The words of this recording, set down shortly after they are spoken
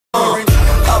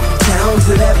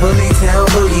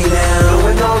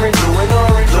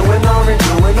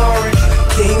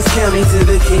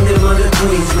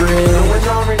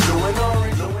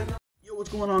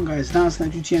on, guys? Now it's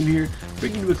UTM here,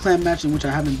 bringing you a clan match in which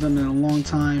I haven't done in a long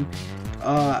time.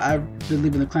 I've been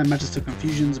leaving the clan matches to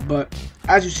confusions, but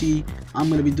as you see, I'm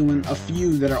going to be doing a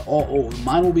few that are all old.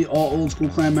 Mine will be all old school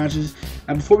clan matches.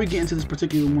 Now before we get into this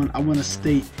particular one, I want to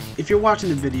state, if you're watching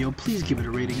the video, please give it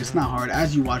a rating. It's not hard.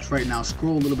 As you watch right now,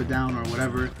 scroll a little bit down or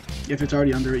whatever. If it's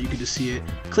already under it, you can just see it.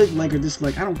 Click like or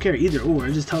dislike. I don't care, either or.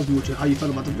 It just tells me how you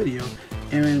felt about the video.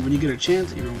 And when you get a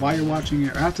chance, either while you're watching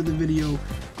it or after the video,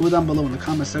 go down below in the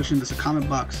comment section. There's a comment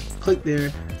box. Click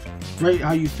there. Write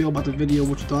how you feel about the video,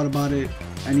 what you thought about it,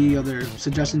 any other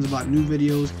suggestions about new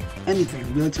videos,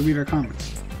 anything. We like to read our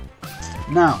comments.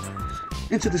 Now,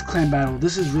 into this clan battle.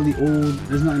 This is really old.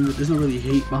 There's no really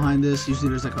hate behind this. Usually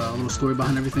there's like a little story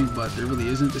behind everything, but there really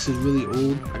isn't. This is really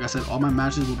old. Like I said, all my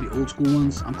matches will be old school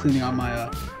ones. I'm cleaning out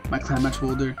my my clan match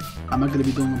folder. I'm not gonna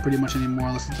be doing them pretty much anymore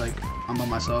unless it's like I'm by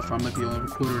myself or I'm like the only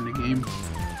recorder in the game.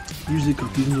 Usually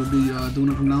Confusions will be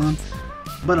doing it from now on.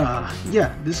 But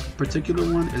yeah, this particular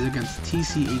one is against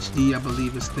TCHD. I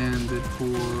believe it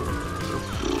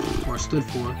stood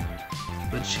for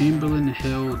the Chamberlain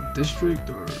Hill District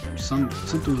or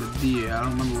something with a D. I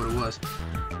don't remember what it was.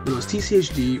 But it was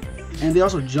TCHD, and they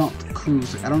also jumped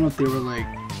crews. Like, I don't know if they were like,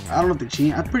 I don't know if they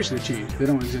changed. I'm pretty sure they changed. They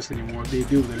don't exist anymore. If they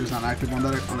do, they're just not active on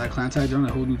that clan tag. They're on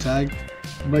a whole new tag.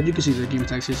 But you can see the game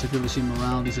tags here. So if you ever see them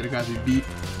around, these are the guys we beat.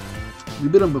 We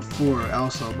beat them before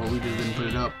also, but we just didn't put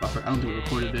it up. I don't think we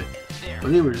recorded it.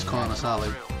 But they were just calling us out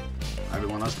like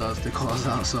everyone else does. They call us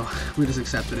out, so we just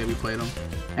accepted it. We played them,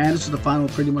 and this is the final,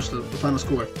 pretty much the final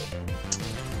score.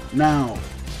 Now,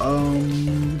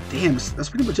 damn, that's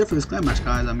pretty much it for this clan match,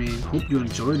 guys. I mean, hope you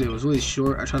enjoyed it. It was really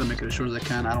short. I try to make it as short as I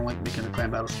can. I don't like making the clan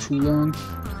battles too long.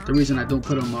 The reason I don't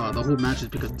put them the whole match is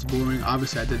because it's boring.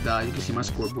 Obviously, I did die. You can see my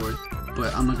scoreboard,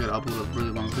 but I'm not gonna upload a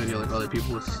really long video like other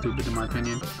people. It's stupid in my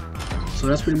opinion. So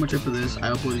that's pretty much it for this.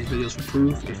 I upload these videos for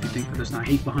proof. If you think that there's not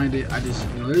hate behind it,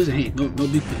 there isn't hate. No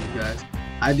beef with you guys.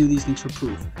 I do these things for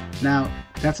proof. Now,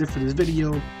 that's it for this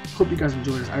video. Hope you guys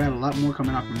enjoyed this. I got a lot more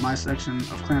coming out from my section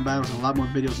of clan battles and a lot more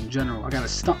videos in general. I got a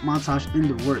stunt montage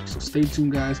in the works, so stay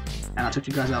tuned, guys, and I'll check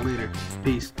you guys out later.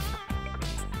 Peace.